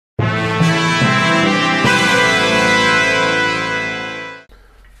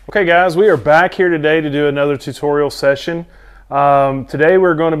Okay guys, we are back here today to do another tutorial session. Today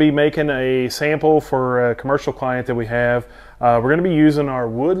we're going to be making a sample for a commercial client that we have. We're going to be using our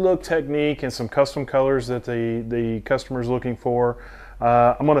wood look technique and some custom colors that the customer is looking for.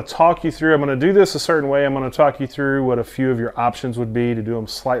 I'm going to talk you through, I'm going to do this a certain way. I'm going to talk you through what a few of your options would be to do them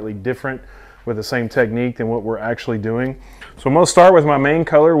slightly different with the same technique than what we're actually doing. So I'm going to start with my main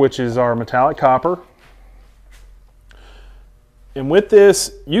color, which is our metallic copper. And with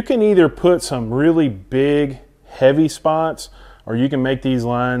this, you can either put some really big, heavy spots, or you can make these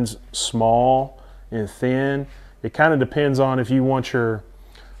lines small and thin. It kind of depends on if you want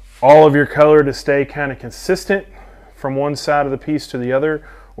all of your color to stay kind of consistent from one side of the piece to the other,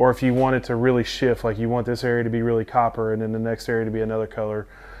 or if you want it to really shift, like you want this area to be really copper and then the next area to be another color.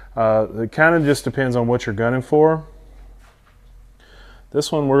 It kind of just depends on what you're gunning for. This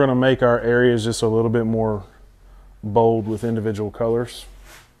one, we're going to make our areas just a little bit more bold with individual colors.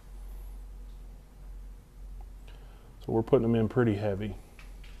 So we're putting them in pretty heavy.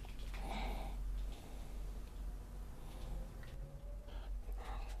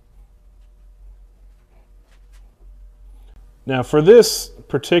 Now for this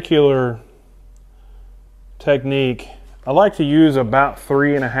particular technique, I like to use about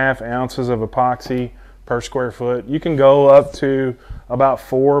 3.5 ounces of epoxy per square foot. You can go up to about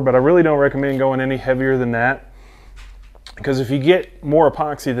 4, but I really don't recommend going any heavier than that. Because if you get more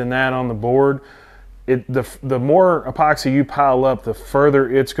epoxy than that on the board, the more epoxy you pile up, the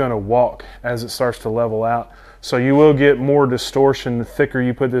further it's going to walk as it starts to level out. So you will get more distortion. The thicker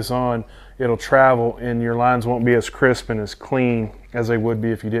you put this on, it'll travel and your lines won't be as crisp and as clean as they would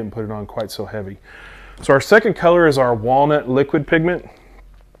be if you didn't put it on quite so heavy. So our second color is our walnut liquid pigment.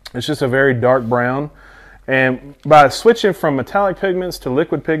 It's just a very dark brown. And by switching from metallic pigments to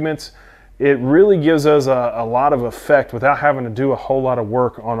liquid pigments, it really gives us a lot of effect without having to do a whole lot of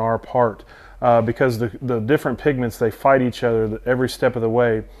work on our part, because the different pigments, they fight each other every step of the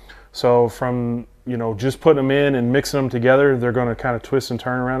way. So from just putting them in and mixing them together, they're going to kind of twist and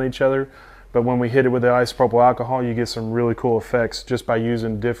turn around each other. But when we hit it with the isopropyl alcohol, you get some really cool effects just by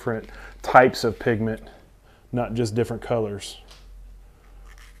using different types of pigment, not just different colors.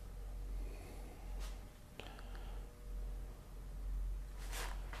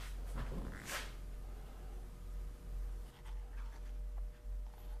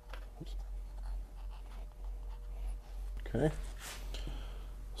 Okay,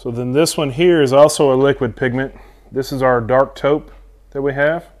 so then this one here is also a liquid pigment. This is our dark taupe that we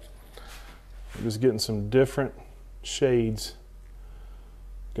have. We're just getting some different shades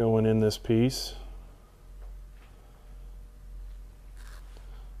going in this piece.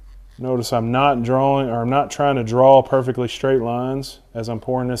 Notice I'm not trying to draw perfectly straight lines as I'm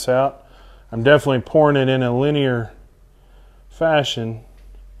pouring this out. I'm definitely pouring it in a linear fashion,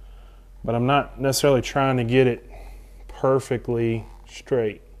 but I'm not necessarily trying to get it perfectly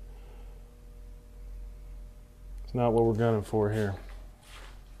straight. It's not what we're gunning for here.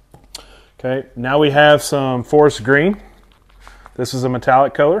 Okay, now we have some forest green. This is a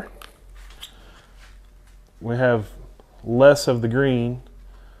metallic color. We have less of the green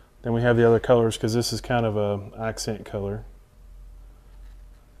than we have the other colors because this is kind of an accent color.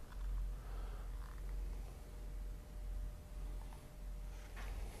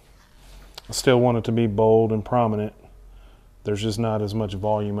 I still want it to be bold and prominent. There's just not as much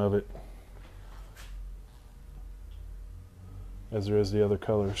volume of it as there is the other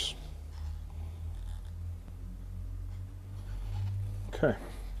colors. Okay,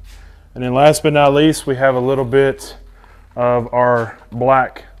 and then last but not least, we have a little bit of our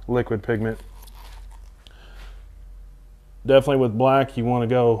black liquid pigment. Definitely with black, you want to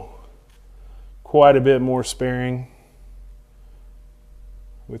go quite a bit more sparing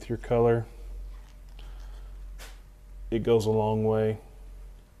with your color. It goes a long way.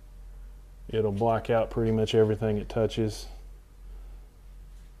 It'll black out pretty much everything it touches.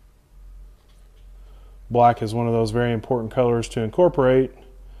 Black is one of those very important colors to incorporate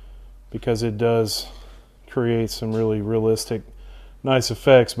because it does create some really realistic, nice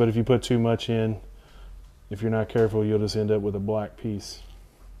effects, but if you put too much in, if you're not careful, you'll just end up with a black piece.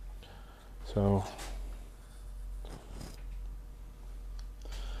 So,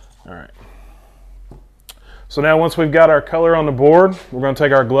 all right. So now once we've got our color on the board, we're going to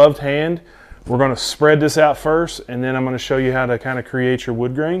take our gloved hand, we're going to spread this out first, and then I'm going to show you how to kind of create your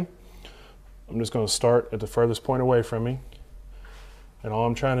wood grain. I'm just going to start at the furthest point away from me. And all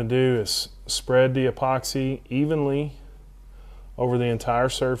I'm trying to do is spread the epoxy evenly over the entire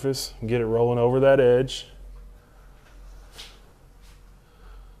surface and get it rolling over that edge.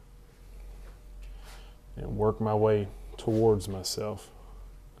 And work my way towards myself.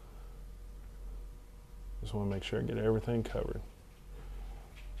 just want to make sure I get everything covered.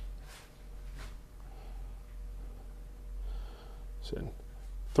 So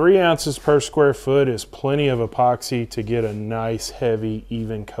 3 ounces per square foot is plenty of epoxy to get a nice, heavy,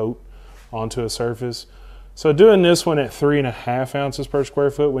 even coat onto a surface. So doing this one at 3.5 ounces per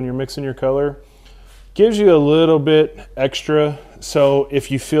square foot when you're mixing your color gives you a little bit extra. So if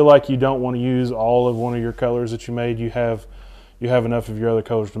you feel like you don't want to use all of one of your colors that you made, you have enough of your other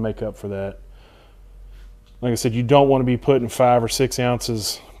colors to make up for that. Like I said, you don't want to be putting 5 or 6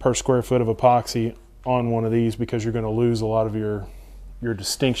 ounces per square foot of epoxy on one of these, because you're going to lose a lot of your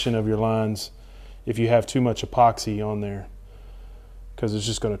distinction of your lines if you have too much epoxy on there, because it's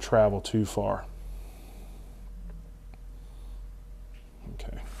just going to travel too far.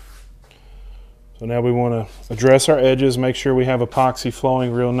 Okay. So now we want to address our edges, make sure we have epoxy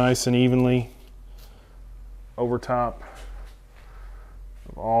flowing real nice and evenly over top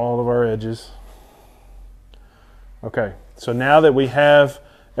of all of our edges. Okay, so now that we have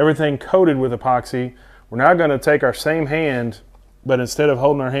everything coated with epoxy, we're now going to take our same hand, but instead of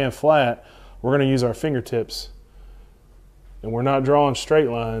holding our hand flat, we're going to use our fingertips. And we're not drawing straight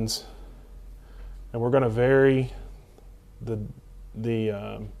lines, and we're going to vary the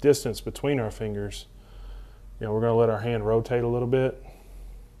distance between our fingers. You know, we're going to let our hand rotate a little bit.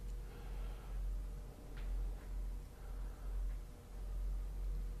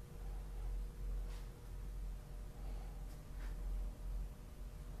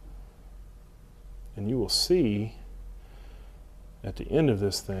 And you will see at the end of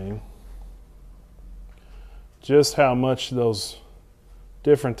this thing just how much those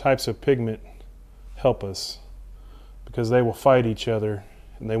different types of pigment help us, because they will fight each other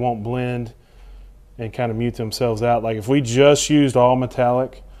and they won't blend and kind of mute themselves out. Like if we just used all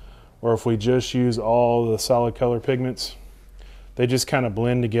metallic, or if we just use all the solid color pigments, they just kind of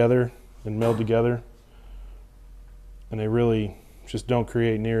blend together and meld together, and they really just don't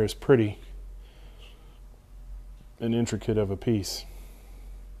create near as pretty and intricate of a piece.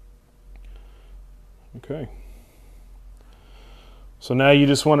 Okay. So now you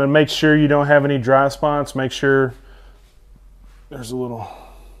just want to make sure you don't have any dry spots. Make sure there's a little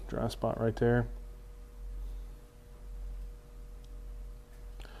dry spot right there.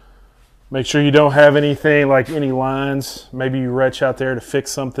 Make sure you don't have anything like any lines. Maybe you retch out there to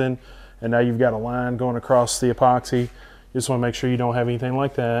fix something and now you've got a line going across the epoxy. You just want to make sure you don't have anything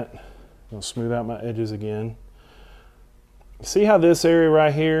like that. I'll smooth out my edges again. See how this area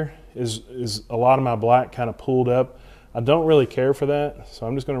right here is a lot of my black kind of pulled up? I don't really care for that, so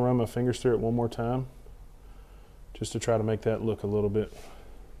I'm just going to run my fingers through it one more time just to try to make that look a little bit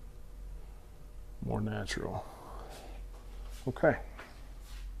more natural. Okay.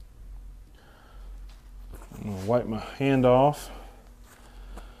 I'm going to wipe my hand off,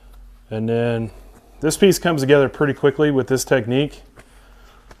 and then this piece comes together pretty quickly with this technique.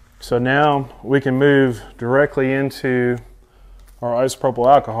 So now we can move directly into our isopropyl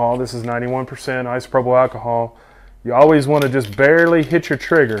alcohol. This is 91% isopropyl alcohol. You always want to just barely hit your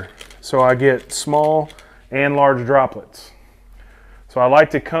trigger, so I get small and large droplets. So I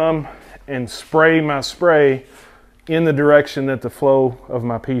like to come and spray my spray in the direction that the flow of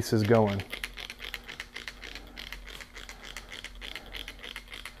my piece is going.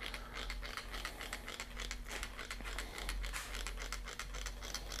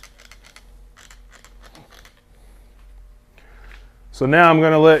 So now I'm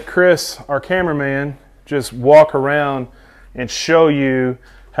going to let Chris, our cameraman, just walk around and show you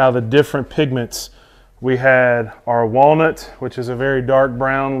how the different pigments. We had our walnut, which is a very dark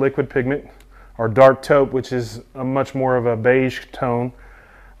brown liquid pigment, our dark taupe, which is a much more of a beige tone.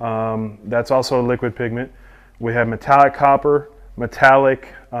 That's also a liquid pigment. We had metallic copper, metallic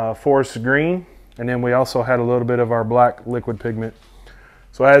forest green, and then we also had a little bit of our black liquid pigment.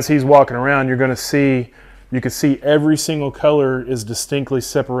 So as he's walking around, you're going to see, you can see every single color is distinctly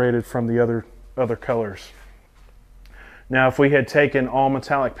separated from the other colors. Now if we had taken all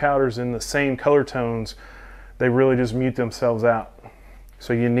metallic powders in the same color tones, they really just mute themselves out.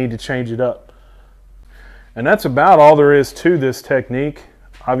 So you need to change it up. And that's about all there is to this technique.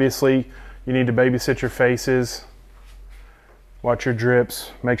 Obviously you need to babysit your faces, watch your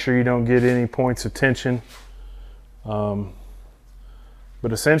drips, make sure you don't get any points of tension.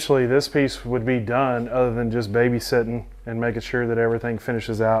 But essentially this piece would be done other than just babysitting and making sure that everything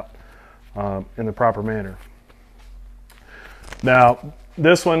finishes out in the proper manner. Now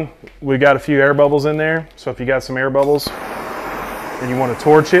this one, we got a few air bubbles in there, so if you got some air bubbles and you want to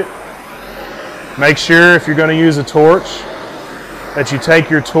torch it, make sure if you're going to use a torch that you take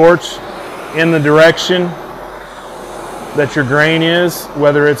your torch in the direction that your grain is,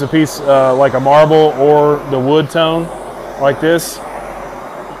 whether it's a piece like a marble or the wood tone like this,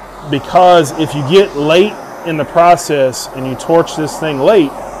 because if you get late in the process and you torch this thing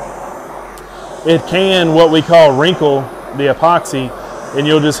late, it can, what we call, wrinkle the epoxy, and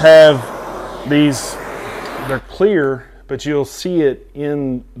you'll just have these, they're clear, but you'll see it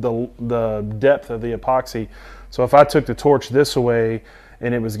in the depth of the epoxy. So if I took the torch this away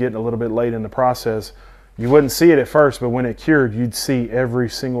and it was getting a little bit late in the process, you wouldn't see it at first, but when it cured, you'd see every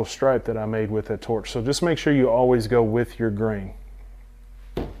single stripe that I made with that torch. So just make sure you always go with your grain.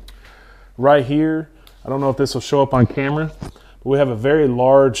 Right here, I don't know if this will show up on camera, but we have a very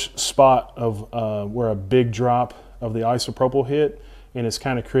large spot of where a big drop of the isopropyl hit, and it's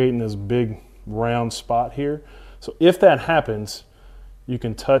kind of creating this big round spot here. So if that happens, you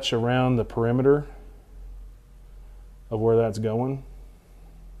can touch around the perimeter of where that's going,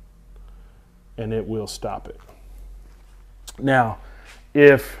 and it will stop it. Now,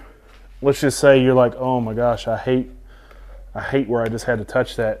 if, let's just say you're like, oh my gosh, I hate where I just had to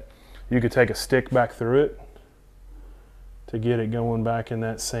touch that, you could take a stick back through it to get it going back in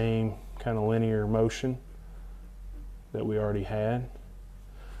that same kind of linear motion that we already had.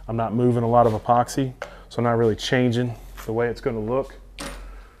 I'm not moving a lot of epoxy, so I'm not really changing the way it's going to look.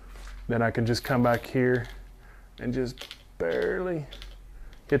 Then I can just come back here and just barely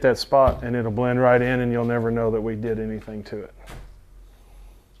hit that spot, and it'll blend right in, and you'll never know that we did anything to it.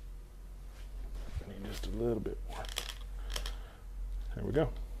 I need just a little bit more. There we go.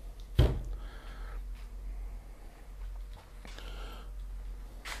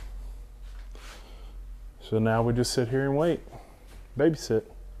 So now we just sit here and wait, babysit.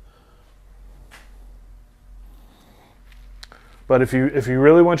 But if you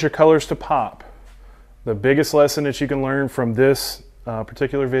really want your colors to pop, the biggest lesson that you can learn from this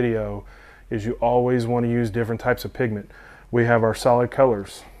particular video is you always want to use different types of pigment. We have our solid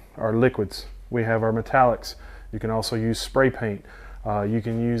colors, our liquids, we have our metallics. You can also use spray paint. You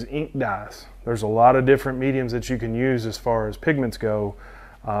can use ink dyes. There's a lot of different mediums that you can use as far as pigments go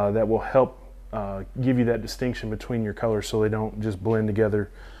that will help give you that distinction between your colors so they don't just blend together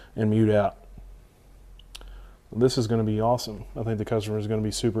and mute out. This is going to be awesome. I think the customer is going to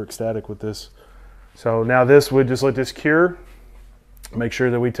be super ecstatic with this. So now this would just let this cure, make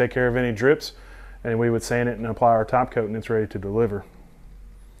sure that we take care of any drips, and we would sand it and apply our top coat, and it's ready to deliver.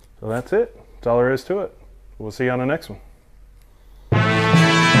 So that's it. That's all there is to it. We'll see you on the next one.